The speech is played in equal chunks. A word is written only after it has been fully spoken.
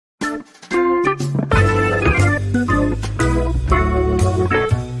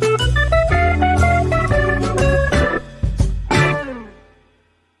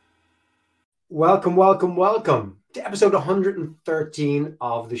Welcome, welcome, welcome to episode 113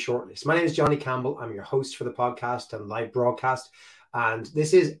 of The Shortlist. My name is Johnny Campbell. I'm your host for the podcast and live broadcast. And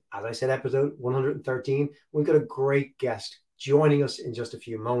this is, as I said, episode 113. We've got a great guest joining us in just a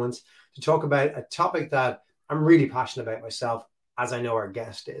few moments to talk about a topic that I'm really passionate about myself, as I know our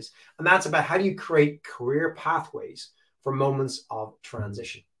guest is. And that's about how do you create career pathways for moments of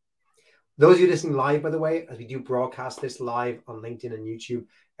transition. Those of you listening live, by the way, as we do broadcast this live on LinkedIn and YouTube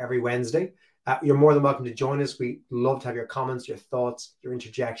every Wednesday, you're more than welcome to join us. We love to have your comments, your thoughts, your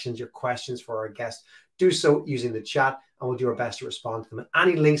interjections, your questions for our guests. Do so using the chat, and we'll do our best to respond to them. And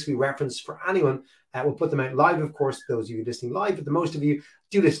any links we reference for anyone, we'll put them out live, of course, those of you listening live. But the most of you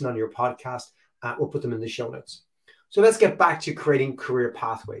do listen on your podcast. We'll put them in the show notes. So let's get back to creating career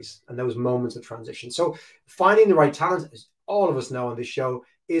pathways and those moments of transition. So finding the right talent, as all of us know on this show,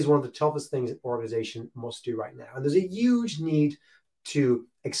 is one of the toughest things an organization must do right now. And there's a huge need to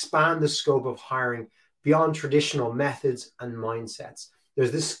expand the scope of hiring beyond traditional methods and mindsets.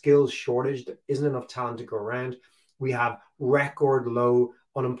 There's this skills shortage. There isn't enough talent to go around. We have record low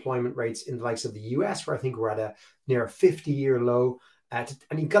unemployment rates in the likes of the US, where I think we're at near a 50-year low. And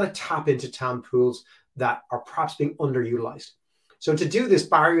you've got to tap into talent pools that are perhaps being underutilized. So to do this,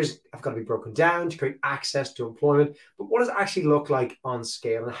 barriers have got to be broken down to create access to employment. But what does it actually look like on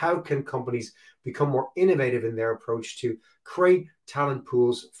scale? And how can companies become more innovative in their approach to create talent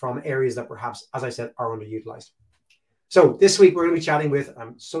pools from areas that perhaps, as I said, are underutilized? So this week, we're going to be chatting with,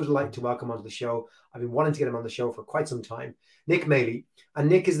 I'm so delighted to welcome onto the show. I've been wanting to get him on the show for quite some time, Nick Maley. And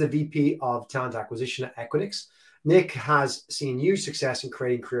Nick is the VP of Talent Acquisition at Equinix. Nick has seen huge success in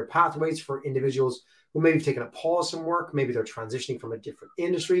creating career pathways for individuals who maybe have taken a pause from work. Maybe they're transitioning from a different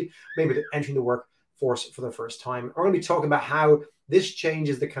industry. Maybe they're entering the workforce for the first time. We're going to be talking about how this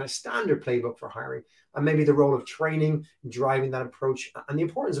changes the kind of standard playbook for hiring, and maybe the role of training, driving that approach, and the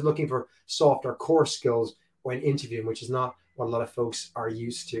importance of looking for softer core skills when interviewing, which is not what a lot of folks are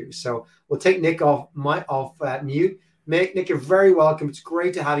used to. So we'll take Nick off mute. Nick, you're very welcome. It's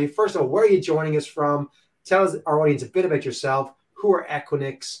great to have you. First of all, where are you joining us from? Tell us, our audience, a bit about yourself. Who are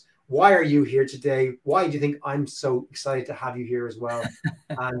Equinix? Why are you here today? Why do you think I'm so excited to have you here as well?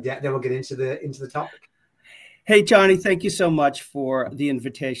 And then we'll get into the topic. Hey, Johnny, thank you so much for the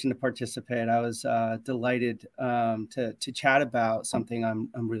invitation to participate. I was delighted to chat about something I'm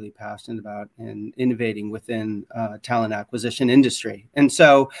really passionate about and innovating within talent acquisition industry. And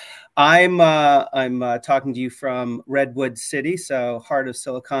so I'm talking to you from Redwood City, so heart of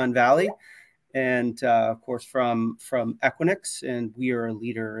Silicon Valley. And of course, from Equinix, and we are a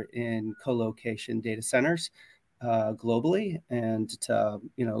leader in co-location data centers globally, and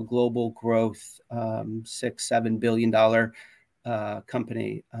global growth, $6-7 billion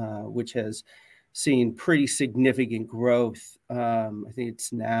company, which has seen pretty significant growth. I think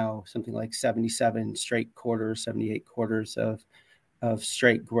it's now something like 78 quarters of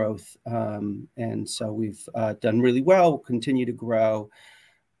straight growth, and so we've done really well. Continue to grow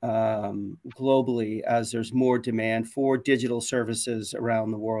globally as there's more demand for digital services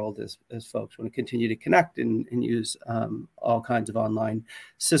around the world, as folks want to continue to connect and use all kinds of online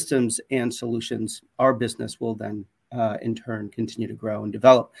systems and solutions. Our business will then in turn continue to grow and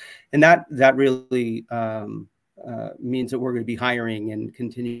develop, and that really means that we're going to be hiring and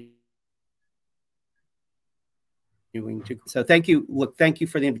continuing to. So thank you. Thank you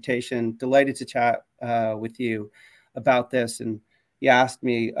for the invitation. Delighted to chat with you about this. And you asked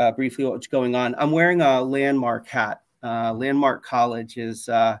me briefly what's going on. I'm wearing a Landmark hat. Landmark College is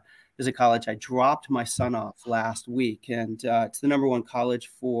a college I dropped my son off last week, and it's the #1 college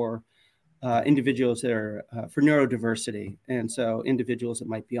for individuals that are for neurodiversity, and so individuals that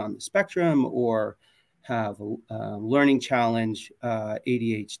might be on the spectrum or have a learning challenge,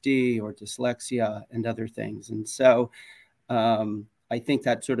 ADHD or dyslexia, and other things. And so I think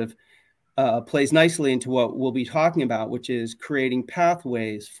that sort of plays nicely into what we'll be talking about, which is creating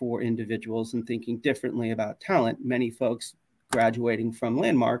pathways for individuals and thinking differently about talent. Many folks graduating from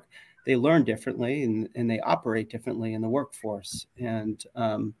Landmark, they learn differently and they operate differently in the workforce. And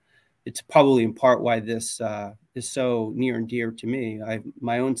it's probably in part why this is so near and dear to me.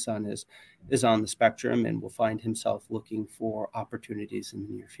 My own son is on the spectrum and will find himself looking for opportunities in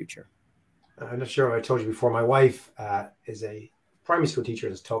the near future. I'm not sure if I told you before, my wife is a primary school teacher,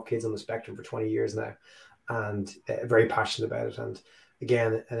 has taught kids on the spectrum for 20 years now, and very passionate about it. And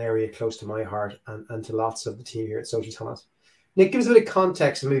again, an area close to my heart and to lots of the team here at Social Talent. Nick, give us a bit of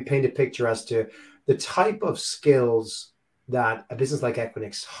context and maybe paint a picture as to the type of skills that a business like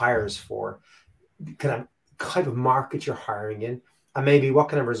Equinix hires for, kind of market you're hiring in, and maybe what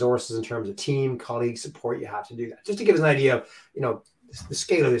kind of resources in terms of team, colleagues, support you have to do that. Just to give us an idea of, the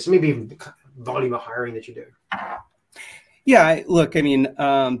scale of this, maybe even volume of hiring that you do? Yeah, look, I mean,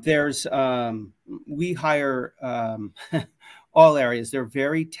 we hire all areas. They're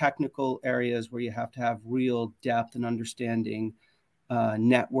very technical areas where you have to have real depth and understanding,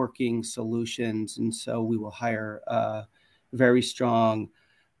 networking solutions. And so we will hire very strong,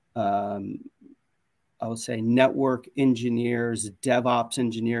 I would say, network engineers, DevOps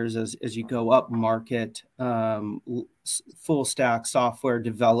engineers as you go up market, full stack software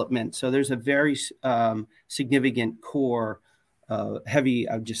development. So there's a very significant core, heavy,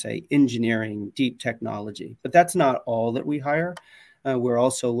 I would just say, engineering, deep technology. But that's not all that we hire. We're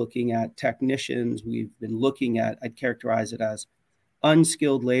also looking at technicians. We've been looking at, I'd characterize it as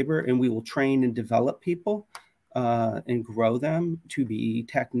unskilled labor, and we will train and develop people and grow them to be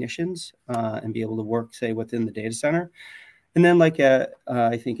technicians and be able to work, say, within the data center. And then, like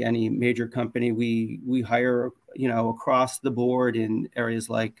I think any major company, we hire, across the board in areas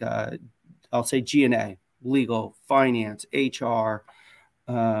like I'll say G&A, legal, finance, HR,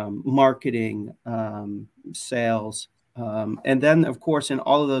 marketing, sales, and then, of course, in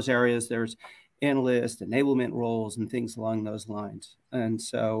all of those areas, there's analyst, enablement roles, and things along those lines. And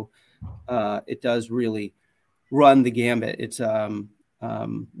so it does really run the gambit. It's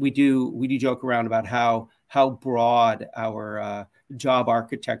we do joke around about how broad our job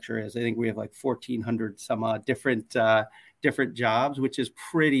architecture is. I think we have like 1,400 some odd different jobs, which is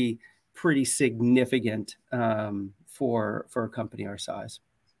pretty significant for a company our size.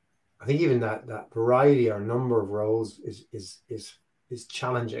 I think even that variety or number of roles is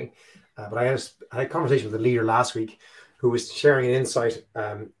challenging. But I had a conversation with a leader last week who was sharing an insight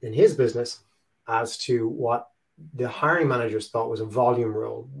in his business as to what the hiring managers thought was a volume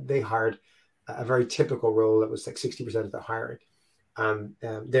role. They hired a very typical role that was like 60% of their hiring.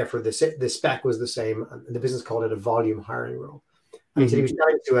 Therefore, the spec was the same, and the business called it a volume hiring role. And he said he was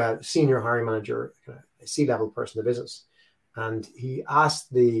talking to a senior hiring manager, a C-level person in the business, and he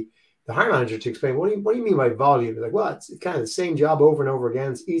asked the hiring manager to explain, what do you mean by volume? He's like, well, it's kind of the same job over and over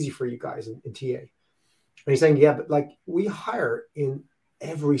again. It's easy for you guys in TA. And he's saying, yeah, but like we hire in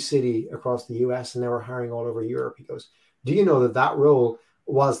every city across the US, and now we're hiring all over Europe. He goes, do you know that role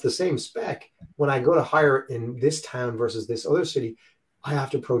was the same spec? When I go to hire in this town versus this other city, I have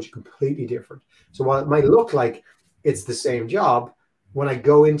to approach it completely different. So while it might look like it's the same job, when I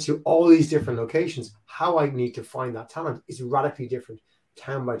go into all these different locations, how I need to find that talent is radically different,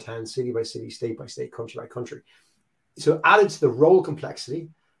 town by town, city by city, state by state, country by country. So added to the role complexity,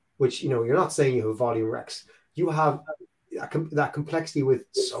 which, you're not saying you have volume recs, you have that complexity with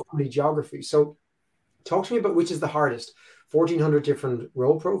so many geographies. So talk to me about which is the hardest. 1,400 different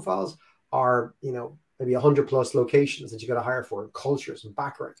role profiles are, maybe 100 plus locations that you got to hire for, cultures and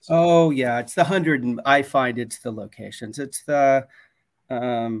backgrounds. Oh yeah, it's the 100, and I find it's the locations. It's the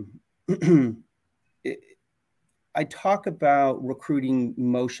I talk about recruiting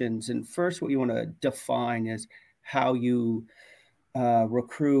motions, and first, what you want to define is how you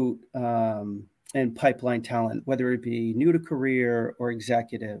recruit and pipeline talent, whether it be new to career or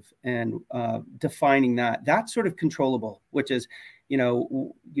executive, and defining that's sort of controllable, which is,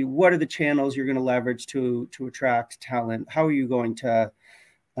 what are the channels you're going to leverage to attract talent? How are you going to,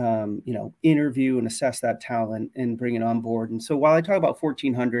 interview and assess that talent and bring it on board? And so while I talk about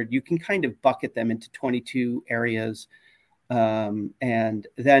 1,400, you can kind of bucket them into 22 areas and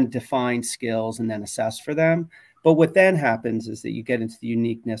then define skills and then assess for them. But what then happens is that you get into the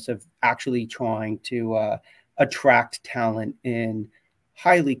uniqueness of actually trying to attract talent in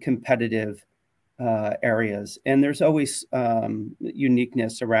highly competitive areas. And there's always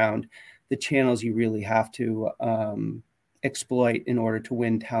uniqueness around the channels you really have to exploit in order to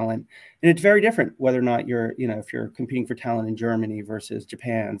win talent. And it's very different whether or not you're, if you're competing for talent in Germany versus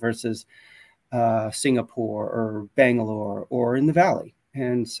Japan versus Singapore or Bangalore or in the Valley.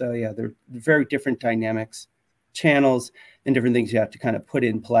 And so, yeah, they're very different dynamics, channels, and different things you have to kind of put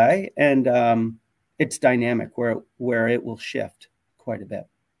in play. And it's dynamic where it will shift quite a bit.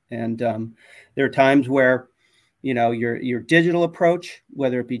 And there are times where, your digital approach,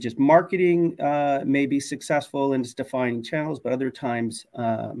 whether it be just marketing, may be successful in defining channels, but other times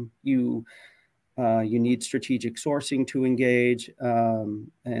you need strategic sourcing to engage, and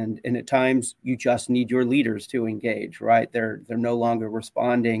at times you just need your leaders to engage. Right? They're no longer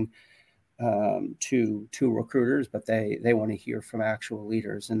responding to recruiters, but they want to hear from actual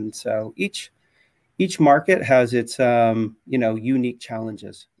leaders. And so each market has its unique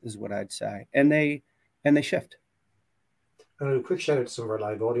challenges, is what I'd say, and they shift. And a quick shout out to some of our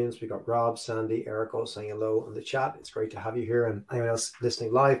live audience. We got Rob, Sandy, Erico saying hello on the chat. It's great to have you here, and anyone else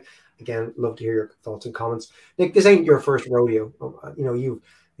listening live, again, love to hear your thoughts and comments. Nick, this ain't your first rodeo. You've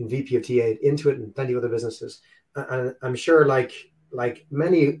in VP of TA, Intuit, and plenty of other businesses. And I'm sure, like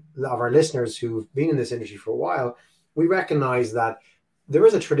many of our listeners who've been in this industry for a while, we recognize that there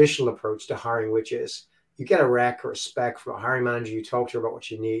is a traditional approach to hiring, which is you get a rec or a spec from a hiring manager, you talk to her about what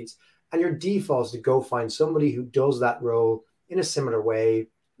she needs, and your default is to go find somebody who does that role in a similar way,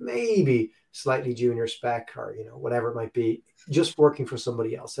 maybe slightly junior spec or whatever it might be, just working for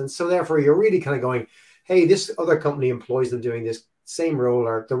somebody else. And so therefore you're really kind of going, hey, this other company employs them doing this same role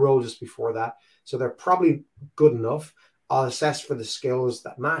or the role just before that, so they're probably good enough. I'll assess for the skills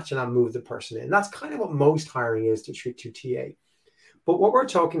that match and I'll move the person in. That's kind of what most hiring is to TA. But what we're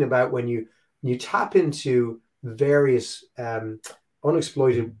talking about when you tap into various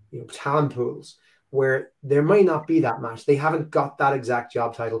unexploited talent pools where there may not be that match, they haven't got that exact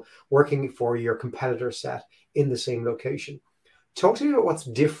job title working for your competitor set in the same location. Talk to me about what's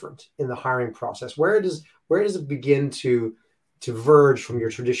different in the hiring process. Where does it begin to verge from your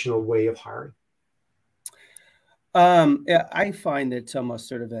traditional way of hiring? I find that it's almost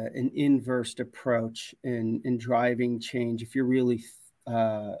sort of an inverse approach in driving change. If you're really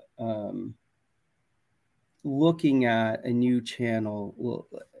looking at a new channel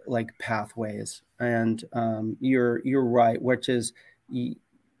like Pathways, and you're right, which is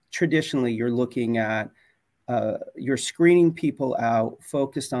traditionally you're looking at you're screening people out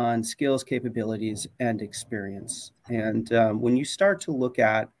focused on skills, capabilities, and experience. And when you start to look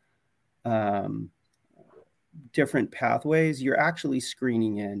at different pathways, you're actually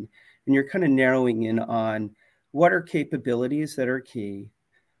screening in and you're kind of narrowing in on what are capabilities that are key.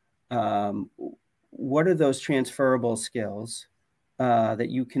 What are those transferable skills that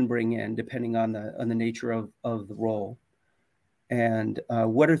you can bring in depending on the nature of the role? And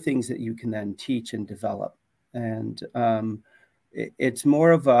what are things that you can then teach and develop? And it's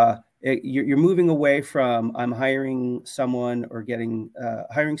more of you're moving away from I'm hiring someone or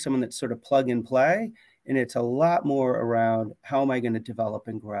hiring someone that's sort of plug and play. And it's a lot more around how am I going to develop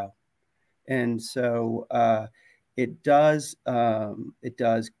and grow? And so it does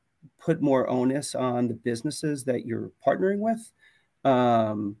put more onus on the businesses that you're partnering with.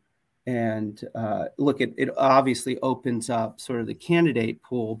 Look, it obviously opens up sort of the candidate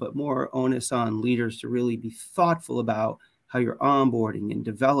pool, but more onus on leaders to really be thoughtful about how you're onboarding and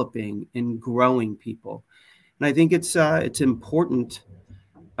developing and growing people. And I think it's important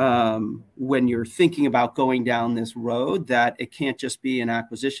when you're thinking about going down this road that it can't just be an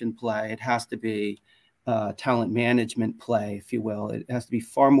acquisition play. It has to be a talent management play, if you will. It has to be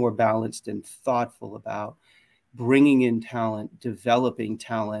far more balanced and thoughtful about bringing in talent, developing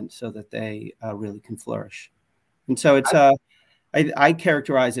talent so that they really can flourish. And so it's I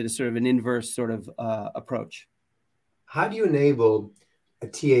characterize it as sort of an inverse sort of approach. How do you enable a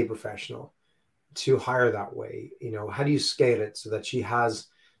TA professional to hire that way? How do you scale it so that she has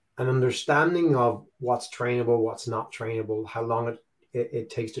an understanding of what's trainable, what's not trainable, how long it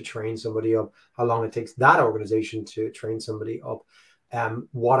takes to train somebody up, how long it takes that organization to train somebody up?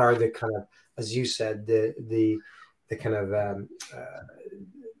 What are the kind of, as you said, the kind of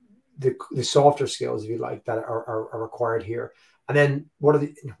the softer skills, if you like, that are required here? And then what are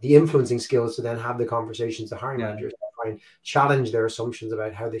the influencing skills to then have the conversations the hiring managers try and challenge their assumptions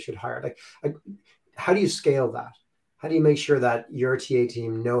about how they should hire? Like how do you scale that? How do you make sure that your TA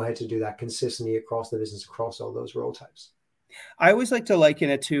team know how to do that consistently across the business, across all those role types? I always like to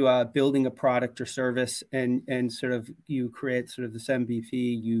liken it to building a product or service, and sort of you create sort of this MVP,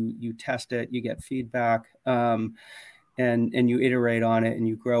 you test it, you get feedback, and you iterate on it and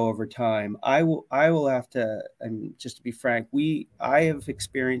you grow over time. I will have to, and just to be frank, I have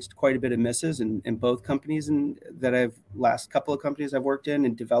experienced quite a bit of misses in both companies last couple of companies I've worked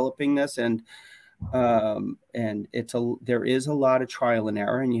in developing this, and there is a lot of trial and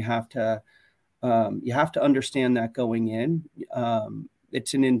error, and you have to understand that going in.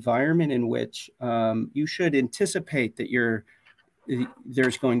 It's an environment in which you should anticipate that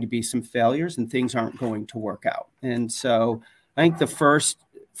there's going to be some failures and things aren't going to work out. And so I think the first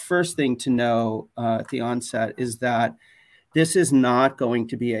thing to know at the onset is that this is not going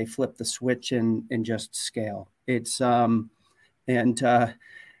to be a flip the switch and just scale. It's I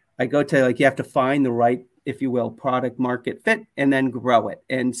go to you have to find the right, if you will, product market fit and then grow it.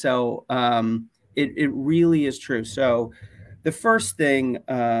 And so it really is true. So the first thing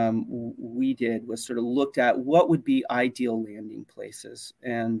we did was sort of looked at what would be ideal landing places.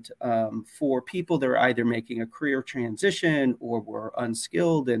 And for people that are either making a career transition or were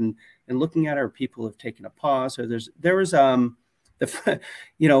unskilled and looking at it, or people have taken a pause, or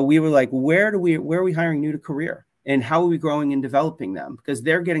we were like, where are we hiring new to career? And how are we growing and developing them? Because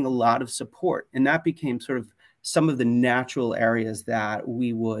they're getting a lot of support. And that became sort of some of the natural areas that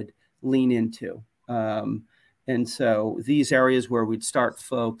we would lean into. And so these areas where we'd start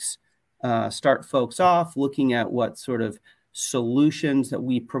folks off looking at what sort of solutions that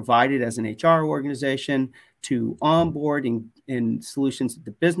we provided as an HR organization to onboard and solutions that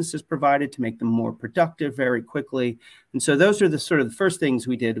the businesses provided to make them more productive very quickly. And so those are the sort of the first things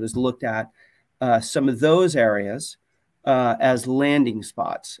we did, was looked at some of those areas as landing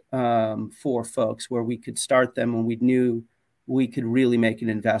spots for folks where we could start them and we knew we could really make an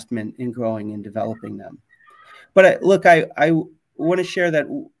investment in growing and developing them. But I want to share that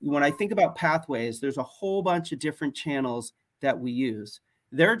when I think about pathways, there's a whole bunch of different channels that we use.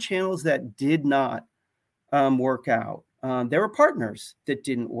 There are channels that did not work out. There were partners that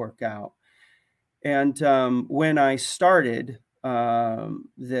didn't work out. And when I started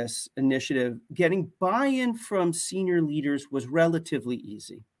this initiative, getting buy-in from senior leaders was relatively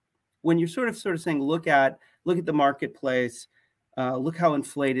easy. When you're sort of saying, look at the marketplace, look how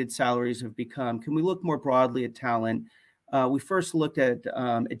inflated salaries have become. Can we look more broadly at talent? We first looked at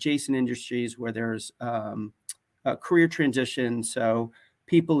adjacent industries where there's a career transition, so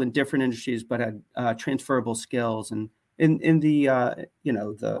people in different industries but had transferable skills. And in the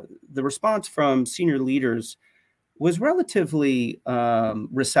the response from senior leaders was relatively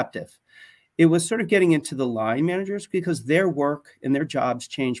receptive. It was sort of getting into the line managers because their work and their jobs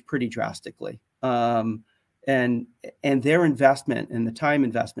changed pretty drastically, and their investment and the time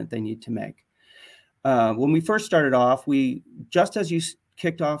investment they need to make. When we first started off, just as you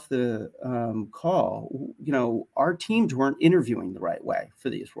kicked off the call, our teams weren't interviewing the right way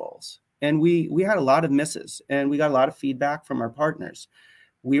for these roles. And we had a lot of misses, and we got a lot of feedback from our partners.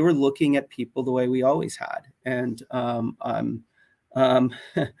 We were looking at people the way we always had. And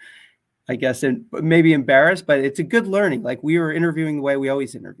I guess, and maybe embarrassed, but it's a good learning. Like, we were interviewing the way we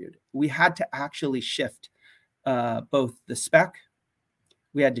always interviewed. We had to actually shift both the spec,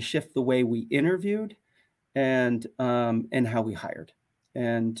 we had to shift the way we interviewed, and how we hired.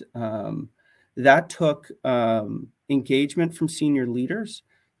 And that took engagement from senior leaders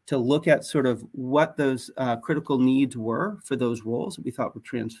to look at sort of what those critical needs were for those roles that we thought were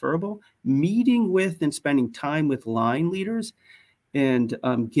transferable, meeting with and spending time with line leaders and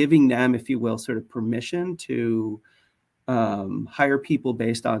giving them, if you will, sort of permission to hire people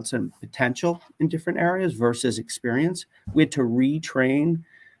based on some potential in different areas versus experience. We had to retrain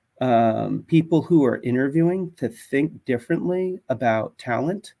people who are interviewing to think differently about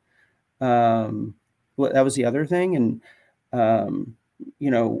talent. That was the other thing. And,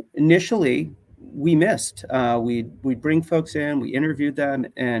 initially we missed. We'd bring folks in, we interviewed them,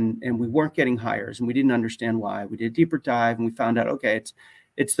 and we weren't getting hires, and we didn't understand why. We did a deeper dive and we found out, okay,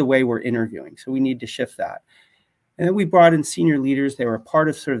 it's the way we're interviewing. So we need to shift that. And then we brought in senior leaders. They were a part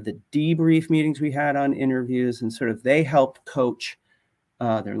of sort of the debrief meetings we had on interviews, and sort of they helped coach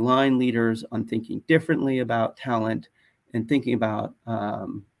their line leaders on thinking differently about talent and thinking about,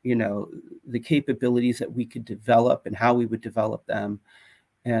 the capabilities that we could develop and how we would develop them.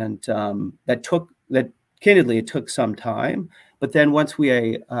 And candidly, it took some time. But then once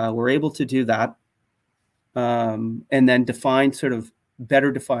we were able to do that, and then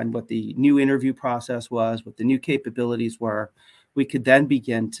better define what the new interview process was, what the new capabilities were, we could then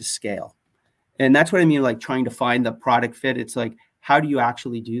begin to scale. And that's what I mean, like trying to find the product fit. It's like, how do you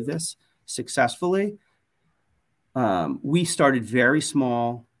actually do this successfully? We started very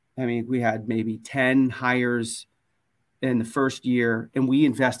small. I mean, we had maybe 10 hires in the first year, and we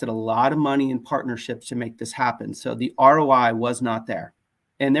invested a lot of money in partnerships to make this happen. So the ROI was not there.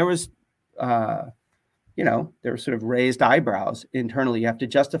 And there was, there were sort of raised eyebrows internally. You have to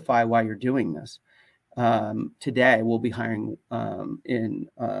justify why you're doing this. Today, we'll be hiring in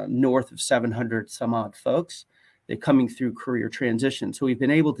north of 700 some odd folks. They're coming through career transition. So we've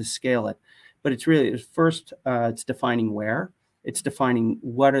been able to scale it. But it's really, first, it's defining where. It's defining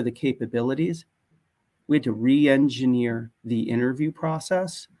what are the capabilities. We had to re-engineer the interview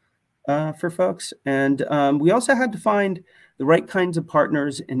process for folks. And we also had to find the right kinds of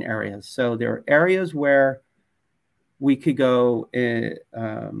partners in areas. So there are areas where we could go and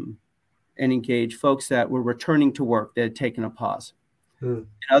engage folks that were returning to work that had taken a pause. In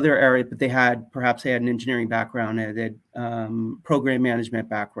other areas, but they had an engineering background, they had program management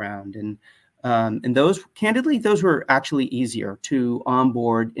background, and those, candidly, those were actually easier to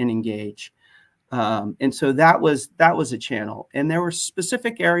onboard and engage. And so that was a channel. And there were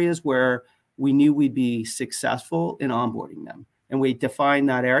specific areas where we knew we'd be successful in onboarding them, and we defined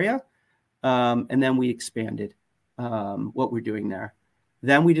that area, and then we expanded what we're doing there.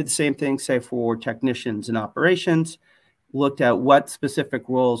 Then we did the same thing, say, for technicians and operations. looked at what specific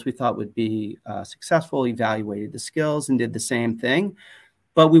roles we thought would be successful, evaluated the skills, and did the same thing.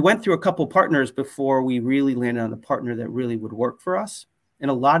 But we went through a couple partners before we really landed on a partner that really would work for us. And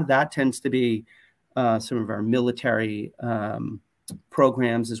a lot of that tends to be some of our military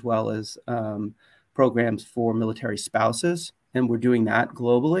programs, as well as programs for military spouses. And we're doing that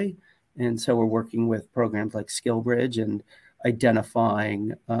globally. And so we're working with programs like SkillBridge and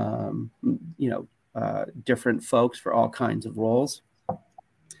identifying, different folks for all kinds of roles.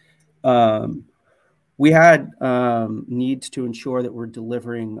 We had needs to ensure that we're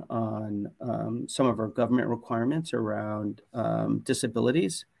delivering on some of our government requirements around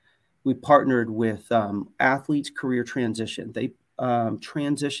disabilities. We partnered with athletes career transition. They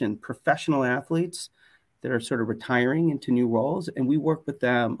transition professional athletes that are sort of retiring into new roles, and we work with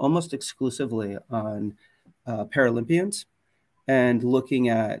them almost exclusively on Paralympians and looking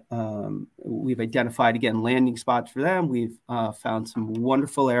at, we've identified, again, landing spots for them. We've found some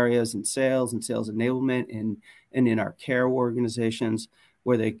wonderful areas in sales and sales enablement and in our care organizations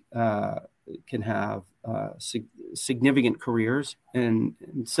where they can have significant careers. And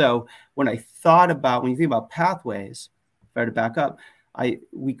so when you think about pathways, if I were to back up,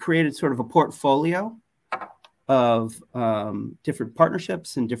 we created sort of a portfolio of different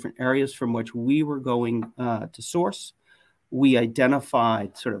partnerships and different areas from which we were going to source. We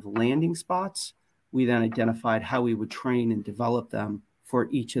identified sort of landing spots. We then identified how we would train and develop them for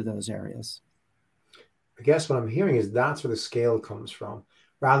each of those areas. I guess what I'm hearing is that's where the scale comes from.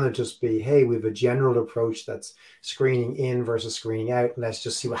 Rather than just be, hey, we have a general approach that's screening in versus screening out, let's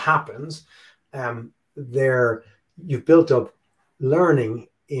just see what happens. You've built up learning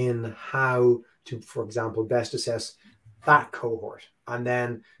in how to, for example, best assess that cohort. And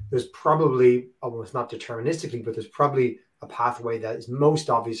then there's probably, almost not deterministically, but there's probably a pathway that is most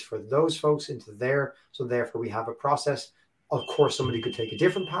obvious for those folks into there. So therefore we have a process. Of course, somebody could take a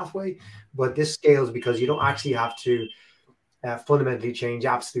different pathway, but this scales because you don't actually have to fundamentally change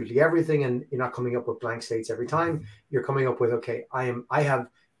absolutely everything. And you're not coming up with blank slates every time. You're coming up with, okay, I have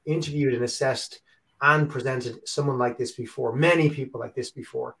interviewed and assessed and presented someone like this before, many people like this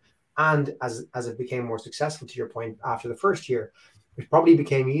before. And as it became more successful, to your point, after the first year, it probably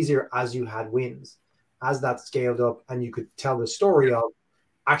became easier as you had wins, as that scaled up, and you could tell the story of,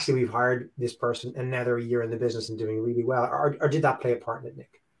 actually, we've hired this person and now they're a year in the business and doing really well. Or did that play a part in it,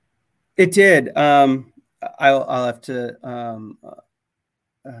 Nick? It did. I'll have to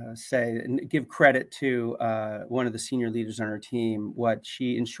say and give credit to one of the senior leaders on our team. What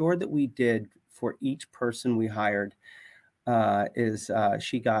she ensured that we did for each person we hired is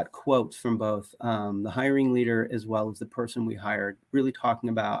she got quotes from both the hiring leader as well as the person we hired, really talking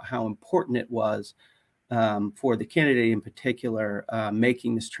about how important it was for the candidate in particular,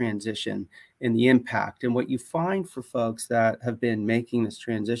 making this transition and the impact. And what you find for folks that have been making this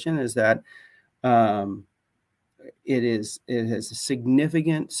transition is that it has a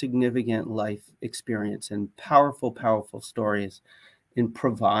significant life experience and powerful stories in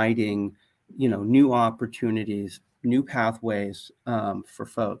providing, new opportunities, new pathways for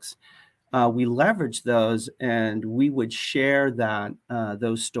folks. We leverage those, and we would share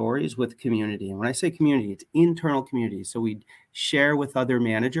those stories with community. And when I say community, it's internal community. So we'd share with other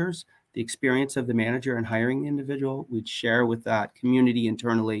managers the experience of the manager and hiring the individual. We'd share with that community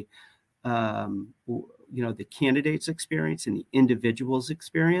internally, the candidate's experience and the individual's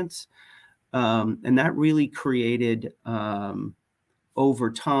experience. And that really created,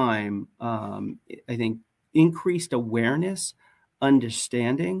 over time, I think, increased awareness,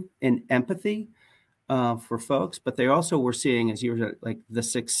 understanding, and empathy for folks. But they also were seeing, as you were like, the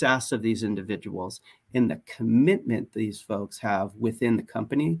success of these individuals and the commitment these folks have within the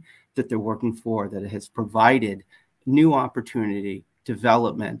company that they're working for, that it has provided new opportunity,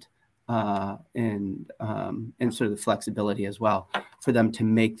 development, and sort of the flexibility as well for them to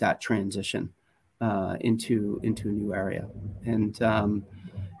make that transition into a new area. And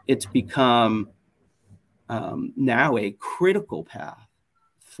it's become now a critical path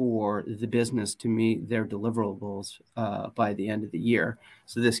for the business to meet their deliverables by the end of the year.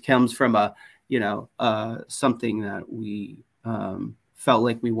 So this comes from something that we felt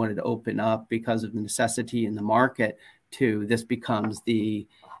like we wanted to open up because of the necessity in the market, to this becomes the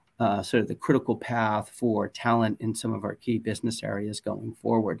sort of the critical path for talent in some of our key business areas going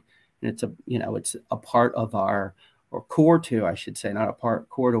forward. And it's a part of our, or core to, I should say, not a part,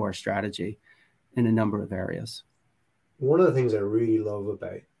 core to our strategy in a number of areas. One of the things I really love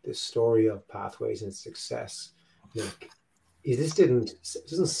about this story of pathways and success, Nick, is it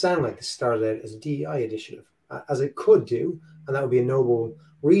doesn't sound like this started out as a DEI initiative, as it could do, and that would be a noble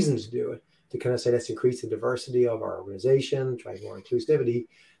reason to do it. to kind of say, let's increase the diversity of our organization, try more inclusivity.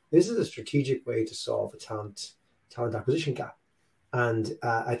 This is a strategic way to solve a talent acquisition gap and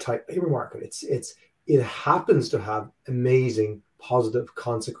a tight labor market. It happens to have amazing positive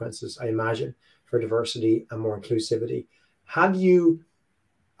consequences, I imagine, for diversity and more inclusivity. Have you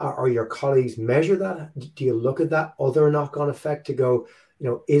or your colleagues measure that? Do you look at that other knock-on effect to go,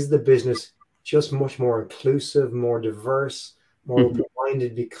 is the business just much more inclusive, more diverse, more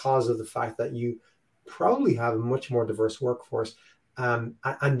open-minded because of the fact that you probably have a much more diverse workforce and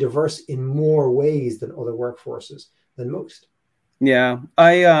diverse in more ways than other workforces than most? Yeah,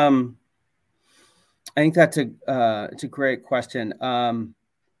 I think that's it's a great question.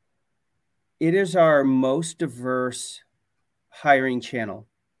 It is our most diverse hiring channel.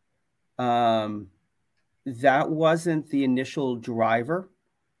 That wasn't the initial driver.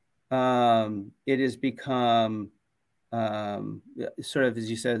 It has become sort of, as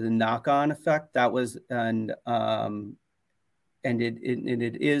you said, the knock-on effect. That was, and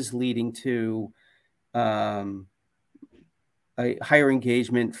it is leading to a higher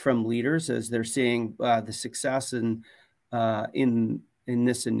engagement from leaders as they're seeing the success in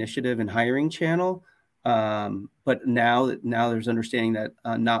this initiative and hiring channel. But now there's understanding that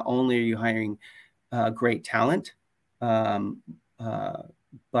not only are you hiring great talent, but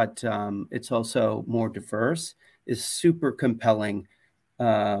it's also more diverse, is super compelling.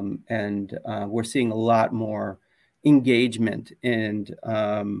 And we're seeing a lot more engagement. And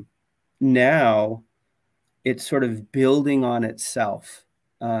now it's sort of building on itself,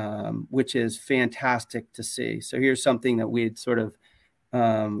 which is fantastic to see. So here's something that we had sort of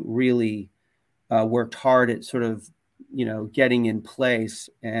really worked hard at sort of, getting in place.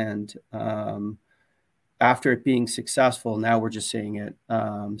 And after it being successful, now we're just seeing it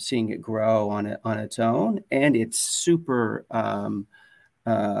grow on its own. And it's super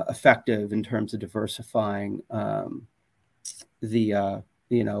effective in terms of diversifying the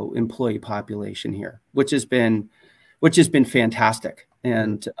employee population here, which has been fantastic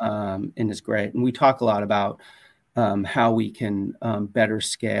and is great. And we talk a lot about how we can better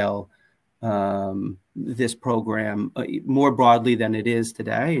scale this program more broadly than it is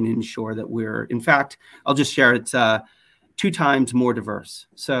today, and ensure that in fact, I'll just share it's 2 times more diverse.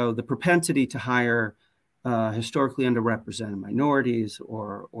 So the propensity to hire historically underrepresented minorities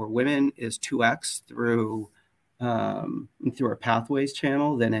or women is 2x through our Pathways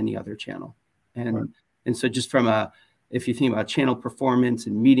channel than any other channel. And right. And so just if you think about channel performance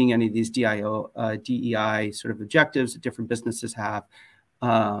and meeting any of these DEI sort of objectives that different businesses have,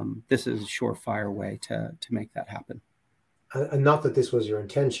 this is a surefire way to make that happen. And not that this was your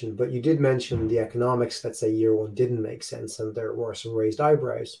intention, but you did mention the economics, let's say year one didn't make sense and there were some raised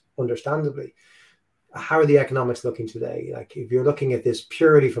eyebrows, understandably. How are the economics looking today? Like if you're looking at this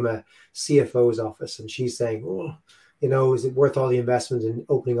purely from a CFO's office and she's saying, is it worth all the investment in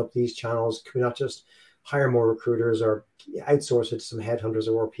opening up these channels? Can we not just hire more recruiters or outsource it to some headhunters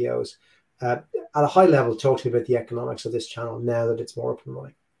or RPOs? At a high level, talk to me about the economics of this channel now that it's more up and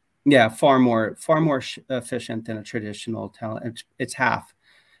running. Yeah, far more efficient than a traditional talent. It's half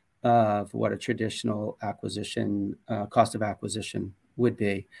of what a traditional acquisition cost of acquisition would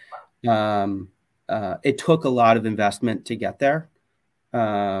be. It took a lot of investment to get there,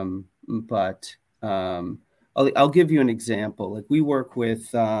 but I'll give you an example. Like we work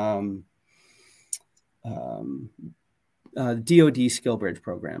with DoD SkillBridge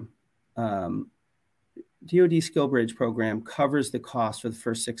program. DoD SkillBridge program covers the cost for the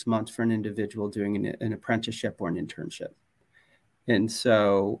first 6 months for an individual doing an apprenticeship or an internship. And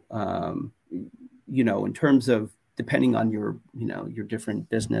so, in terms of depending on your different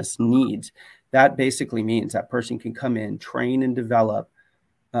business needs, that basically means that person can come in, train and develop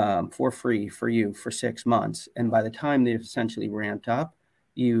for free for you for 6 months. And by the time they've essentially ramped up,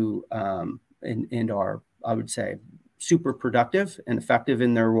 you and are, I would say, super productive and effective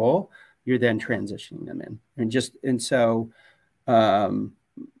in their role, you're then transitioning them in. And so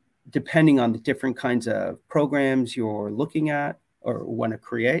depending on the different kinds of programs you're looking at or want to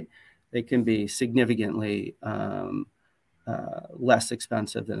create, they can be significantly less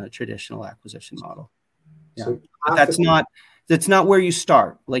expensive than a traditional acquisition model. Yeah. So but that's not where you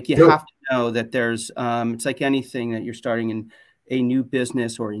start. Like you have to know that there's it's like anything that you're starting in a new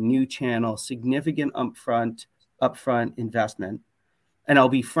business or a new channel, significant upfront investment. And I'll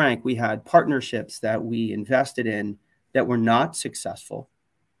be frank, we had partnerships that we invested in that were not successful.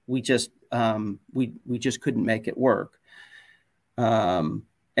 We just couldn't make it work. And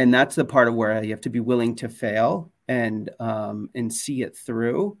that's the part of where you have to be willing to fail and see it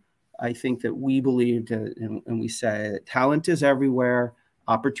through. I think that we believed and we say that talent is everywhere.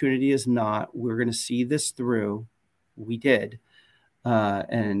 Opportunity is not. We're going to see this through. We did.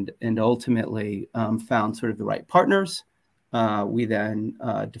 And ultimately found sort of the right partners. We then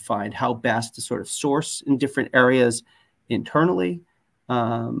defined how best to sort of source in different areas internally,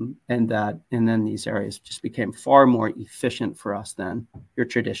 and then these areas just became far more efficient for us than your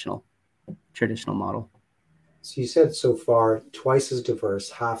traditional model. So you said so far twice as diverse,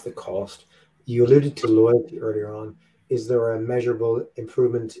 half the cost. You alluded to loyalty earlier on. Is there a measurable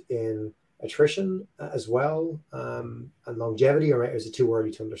improvement in attrition as well, and longevity, or is it too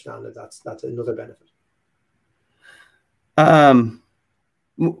early to understand that that's another benefit?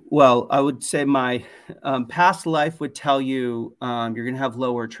 Well, I would say my past life would tell you you're going to have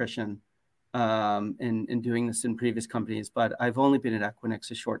lower attrition in doing this in previous companies, but I've only been at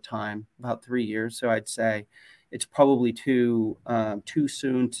Equinix a short time, about 3 years. So I'd say it's probably too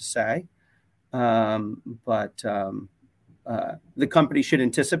soon to say, but the company should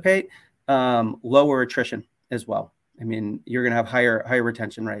anticipate lower attrition as well. I mean, you're going to have higher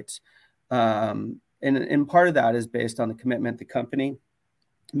retention rates, and part of that is based on the commitment the company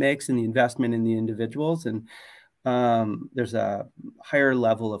makes and the investment in the individuals. And there's a higher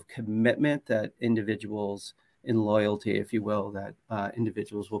level of commitment that individuals, in loyalty, if you will, that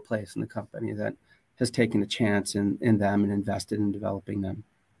individuals will place in the company that has taken a chance in them and invested in developing them.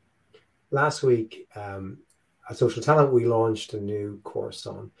 Last week at Social Talent, we launched a new course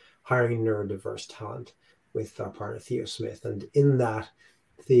on hiring neurodiverse talent with our partner Theo Smith. And in that,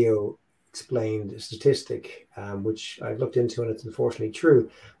 Theo explained a statistic, which I've looked into, and it's unfortunately true,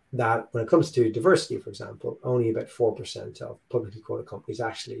 that when it comes to diversity, for example, only about 4% of publicly quoted companies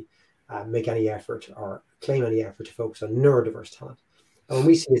actually make any effort or claim any effort to focus on neurodiverse talent. And when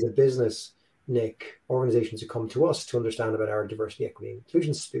we see as a business, Nick, organizations who come to us to understand about our diversity, equity, and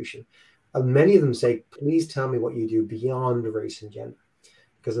inclusion solution, many of them say, please tell me what you do beyond race and gender,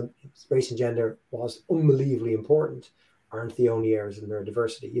 because race and gender, was unbelievably important, aren't the only areas of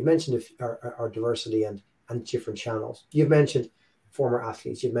neurodiversity. You mentioned our diversity and different channels. You've mentioned former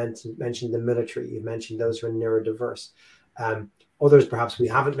athletes. You've mentioned the military. You've mentioned those who are neurodiverse. Others perhaps we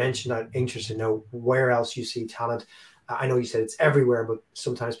haven't mentioned. I'm interested to know where else you see talent. I know you said it's everywhere, but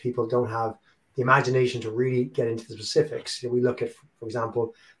sometimes people don't have the imagination to really get into the specifics. We look at, for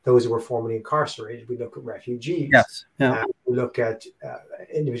example, those who were formerly incarcerated. We look at refugees. Yes. Yeah. We look at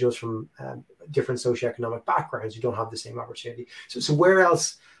individuals from different socioeconomic backgrounds who don't have the same opportunity. So where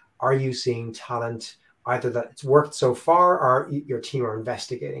else are you seeing talent, either that it's worked so far or your team are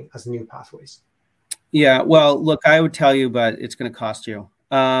investigating as new pathways? Yeah, well, look, I would tell you, but it's going to cost you.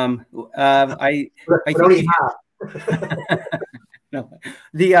 I only no,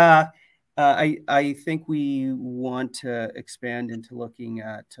 I think we want to expand into looking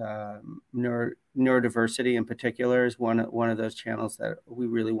at neurodiversity in particular is one of those channels that we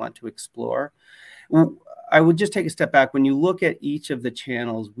really want to explore. I would just take a step back. When you look at each of the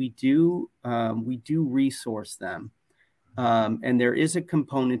channels, we do resource them, and there is a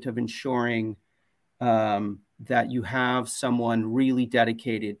component of ensuring that you have someone really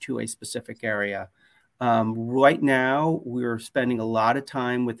dedicated to a specific area. Right now, we're spending a lot of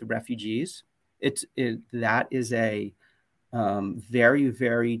time with the refugees. That is a very,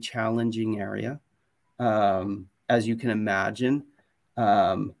 very challenging area. As you can imagine,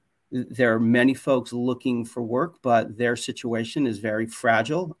 there are many folks looking for work, but their situation is very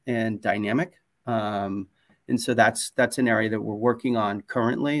fragile and dynamic. And so that's an area that we're working on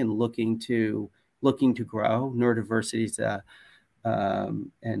currently and looking to grow. Neurodiversity is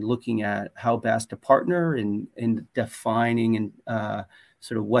and looking at how best to partner in defining and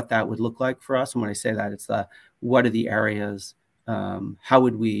sort of what that would look like for us. And when I say that, it's what are the areas, how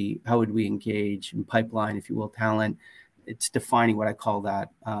would we engage in pipeline, if you will, talent. It's defining what I call that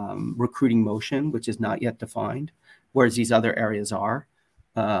recruiting motion, which is not yet defined, whereas these other areas are.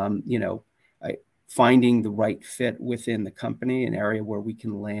 Finding the right fit within the company, an area where we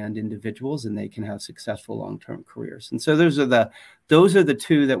can land individuals and they can have successful long-term careers. And so those are the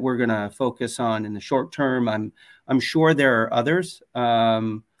two that we're going to focus on in the short term. I'm sure there are others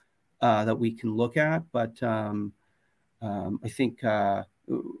that we can look at, but I think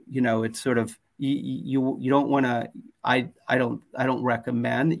it's sort of you don't want to. I don't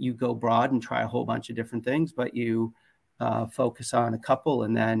recommend that you go broad and try a whole bunch of different things, but you focus on a couple,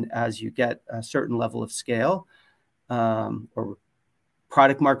 and then as you get a certain level of scale or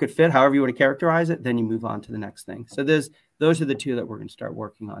product market fit, however you want to characterize it, then you move on to the next thing. So those are the two that we're going to start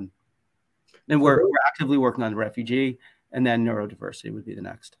working on, and we're actively working on the refugee, and then neurodiversity would be the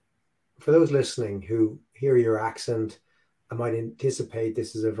next. For those listening who hear your accent, I might anticipate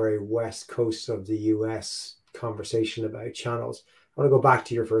this is a very West Coast of the US conversation about channels. want to go back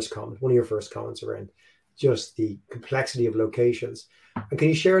to your first comment, one of your first comments around just the complexity of locations. And can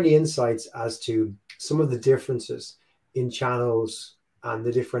you share any insights as to some of the differences in channels and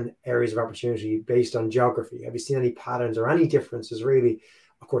the different areas of opportunity based on geography? Have you seen any patterns or any differences really?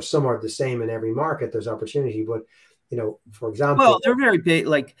 Of course, some are the same in every market. There's opportunity, but for example, well, they're very big.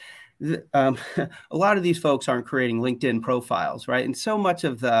 Like a lot of these folks aren't creating LinkedIn profiles, right? And so much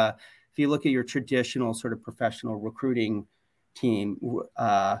of if you look at your traditional sort of professional recruiting team,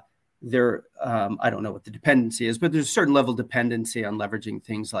 there, I don't know what the dependency is, but there's a certain level of dependency on leveraging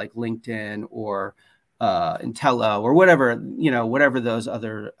things like LinkedIn or Intello or whatever those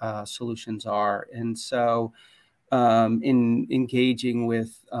other solutions are. And so in engaging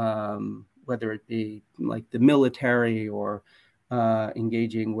with whether it be like the military or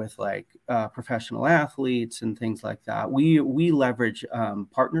engaging with like professional athletes and things like that, we leverage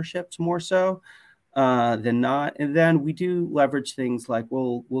partnerships more so than not. And then we do leverage things like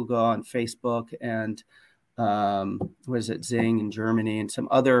we'll go on Facebook and Xing in Germany and some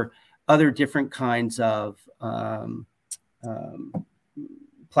other different kinds of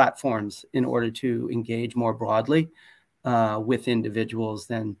platforms in order to engage more broadly with individuals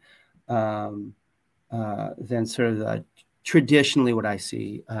than sort of traditionally what I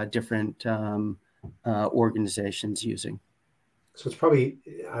see different organizations using. So it's probably,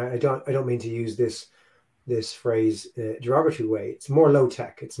 I don't mean to use this phrase derogatory way. It's more low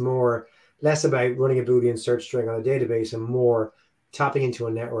tech. It's less about running a Boolean search string on a database and more tapping into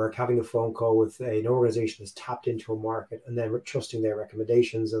a network, having a phone call with an organization that's tapped into a market, and then trusting their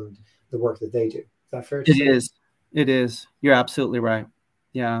recommendations and the work that they do. Is that fair to say? It is. You're absolutely right.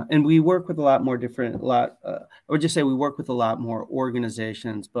 Yeah. And we work with I would just say we work with a lot more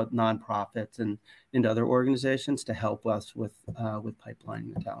organizations, both nonprofits and other organizations to help us with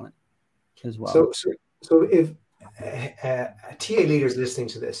pipelining the talent as well. So if a TA leader is listening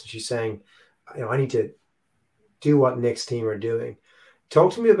to this and she's saying, I need to do what Nick's team are doing,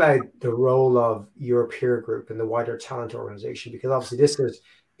 talk to me about the role of your peer group in the wider talent organization, because obviously this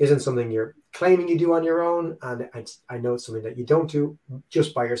isn't something you're claiming you do on your own. And I know it's something that you don't do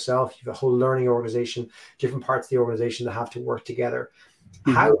just by yourself. You have a whole learning organization, different parts of the organization that have to work together.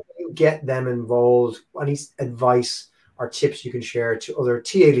 Mm-hmm. How do you get them involved? Any advice or tips you can share to other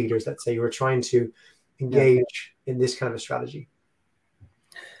TA leaders that say you are trying to engage in this kind of strategy?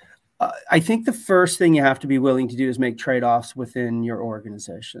 I think the first thing you have to be willing to do is make trade-offs within your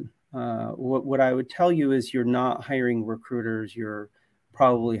organization. What I would tell you is you're not hiring recruiters, you're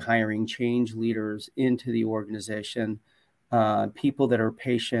probably hiring change leaders into the organization, people that are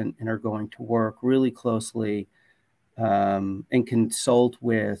patient and are going to work really closely and consult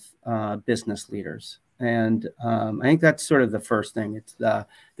with business leaders. And I think that's sort of the first thing.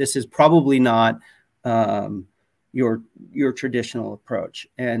 This is probably not your traditional approach,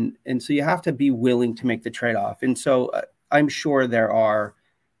 and so you have to be willing to make the trade-off. And so I'm sure there are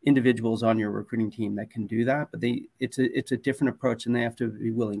individuals on your recruiting team that can do that, but it's a different approach, and they have to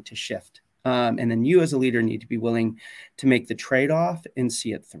be willing to shift. And then you as a leader need to be willing to make the trade-off and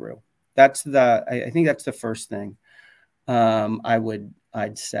see it through. I think that's the first thing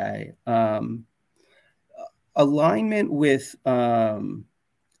I'd say. Alignment with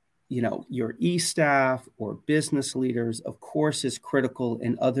your e-staff or business leaders, of course, is critical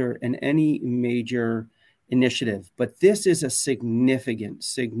in any major initiative. But this is a significant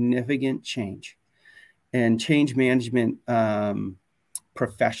change. And change management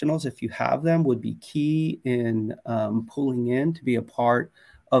professionals, if you have them, would be key in pulling in to be a part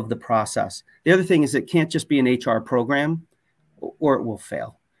of the process. The other thing is it can't just be an HR program or it will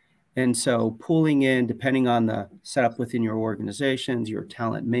fail. And so pulling in, depending on the setup within your organizations, your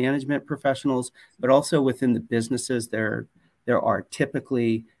talent management professionals, but also within the businesses, there are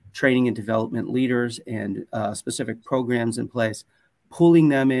typically training and development leaders and specific programs in place, pulling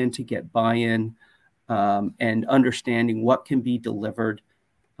them in to get buy-in and understanding what can be delivered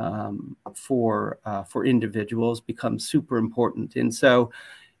for individuals becomes super important. And so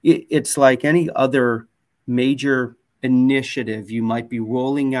it's like any other major initiative you might be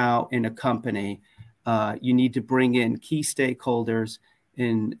rolling out in a company. You need to bring in key stakeholders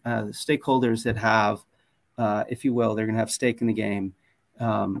and stakeholders that have, if you will, they're going to have stake in the game.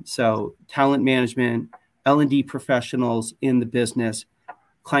 So talent management, L&D professionals in the business,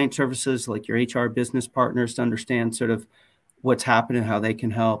 client services like your HR business partners to understand sort of what's happening, how they can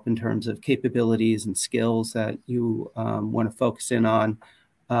help in terms of capabilities and skills that you want to focus in on.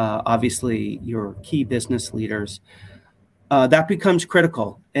 Obviously, your key business leaders. That becomes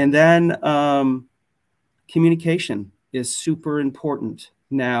critical. And then communication is super important.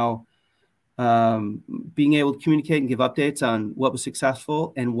 Now, being able to communicate and give updates on what was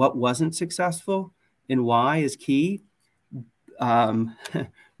successful and what wasn't successful and why is key.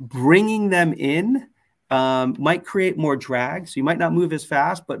 Bringing them in might create more drag. So you might not move as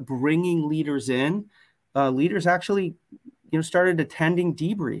fast, but bringing leaders in, leaders actually, started attending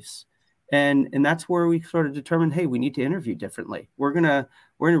debriefs. And that's where we sort of determined, hey, we need to interview differently. We're gonna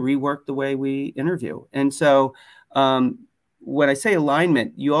rework the way we interview. And so when I say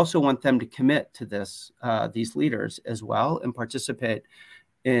alignment, you also want them to commit to this, these leaders as well, and participate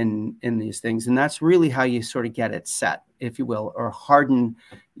in these things. And that's really how you sort of get it set, if you will, or harden,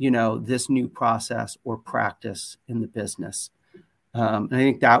 this new process or practice in the business. And I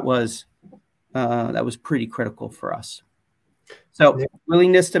think that was pretty critical for us. So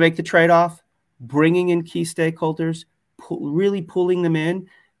willingness to make the trade-off, bringing in key stakeholders, really pulling them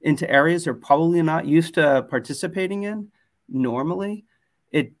into areas they're probably not used to participating in normally.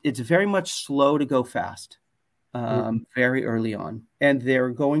 It's very much slow to go fast, very early on. And there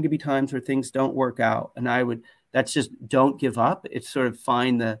are going to be times where things don't work out. And that's just, don't give up. It's sort of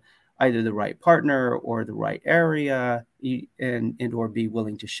find either the right partner or the right area, and or be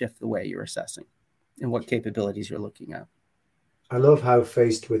willing to shift the way you're assessing and what capabilities you're looking at. I love how,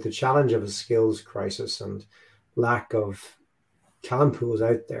 faced with the challenge of a skills crisis and lack of talent pools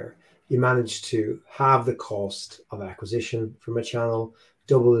out there, you manage to have the cost of acquisition from a channel,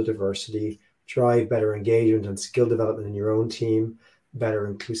 double the diversity, drive better engagement and skill development in your own team, better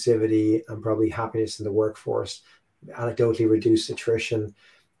inclusivity, and probably happiness in the workforce, anecdotally reduce attrition.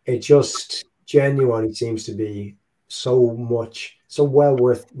 It just genuinely seems to be so well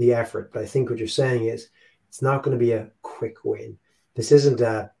worth the effort. But I think what you're saying is, it's not going to be a quick win. This isn't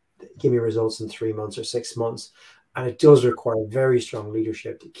give me results in 3 months or 6 months. And it does require very strong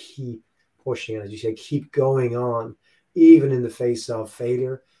leadership to keep pushing, and as you say, keep going on, even in the face of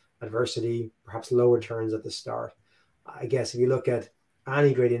failure, adversity, perhaps low returns at the start. I guess if you look at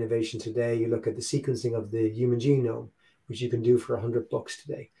any great innovation today, you look at the sequencing of the human genome, which you can do for $100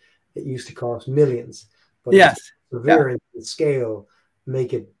 today. It used to cost millions, but yes, perseverance and scale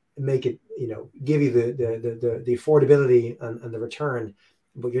make it, give you the affordability and the return,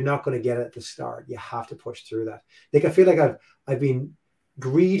 but you're not going to get it at the start. You have to push through that. Nick, I feel like I've been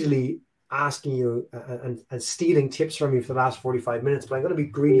greedily asking you and stealing tips from you for the last 45 minutes, but I'm going to be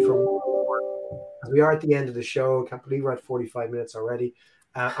greedy for more. As we are at the end of the show, I can't believe we're at 45 minutes already.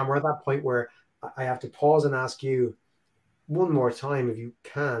 And we're at that point where I have to pause and ask you one more time, if you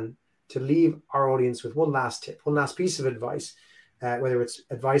can, to leave our audience with one last tip, one last piece of advice, whether it's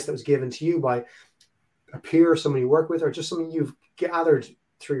advice that was given to you by a peer, someone you work with, or just something you've gathered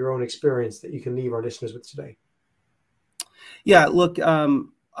through your own experience that you can leave our listeners with today. Yeah, look,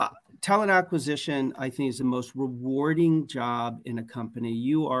 talent acquisition, I think, is the most rewarding job in a company.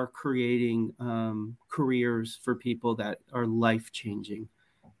 You are creating careers for people that are life-changing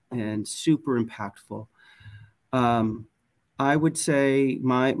and super impactful. I would say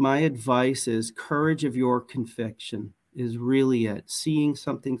my advice is courage of your conviction is really it. Seeing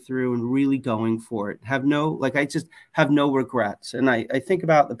something through and really going for it. I just have no regrets. And I think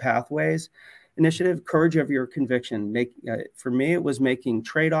about the Pathways Initiative, courage of your conviction. For me, it was making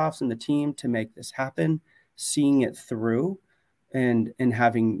trade-offs in the team to make this happen, seeing it through, and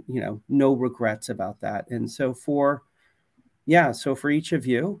having no regrets about that. And so for each of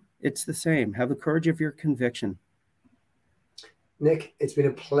you, it's the same. Have the courage of your conviction. Nick, it's been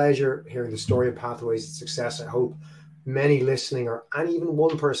a pleasure hearing the story of Pathways' success. I hope many listening, and even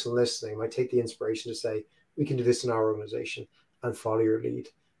one person listening, might take the inspiration to say, we can do this in our organization, and follow your lead.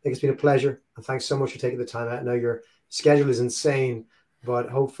 I think it's been a pleasure, and thanks so much for taking the time out. I know your schedule is insane, but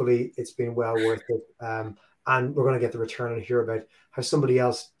hopefully it's been well worth it. And we're going to get the return and hear about how somebody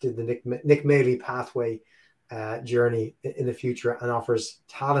else did the Nick Maley pathway journey in the future, and offers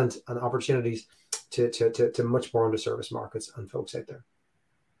talent and opportunities to much more underserviced markets and folks out there.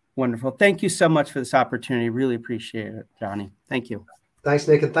 Wonderful. Thank you so much for this opportunity. Really appreciate it, Johnny. Thank you. Thanks,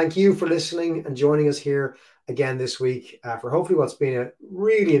 Nick. And thank you for listening and joining us here again this week for hopefully what's been a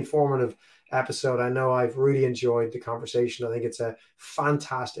really informative episode. I know I've really enjoyed the conversation. I think it's a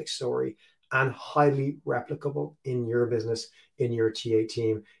fantastic story and highly replicable in your business, in your TA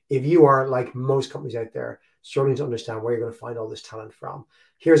team. If you are, like most companies out there, struggling to understand where you're going to find all this talent from,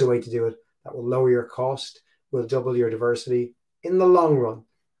 here's a way to do it that will lower your cost, will double your diversity in the long run.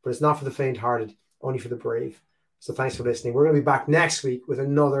 But it's not for the faint-hearted, only for the brave. So thanks for listening. We're going to be back next week with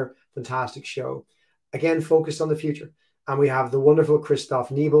another fantastic show, again focused on the future. And we have the wonderful Christoph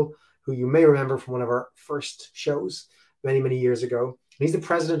Niebel, who you may remember from one of our first shows many, many years ago. And he's the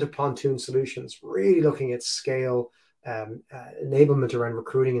president of Pontoon Solutions, really looking at scale enablement around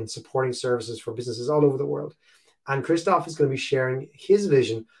recruiting and supporting services for businesses all over the world. And Christoph is going to be sharing his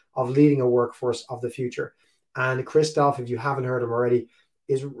vision of leading a workforce of the future. And Christoph, if you haven't heard him already,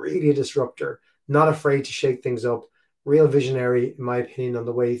 is really a disruptor, not afraid to shake things up, real visionary, in my opinion, on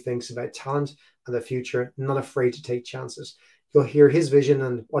the way he thinks about talent and the future, not afraid to take chances. You'll hear his vision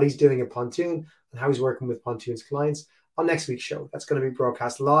and what he's doing at Pontoon and how he's working with Pontoon's clients on next week's show. That's going to be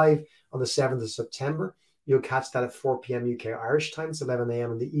broadcast live on the 7th of September. You'll catch that at 4 p.m. UK Irish time. It's 11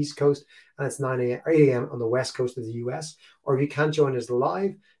 a.m. on the East Coast, and it's 9 a.m. or 8 a.m. on the West Coast of the US. Or if you can't join us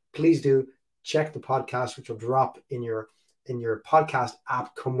live, please do check the podcast, which will drop in your podcast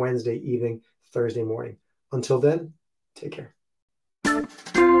app come Wednesday evening, Thursday morning. Until then, take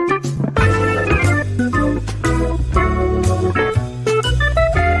care.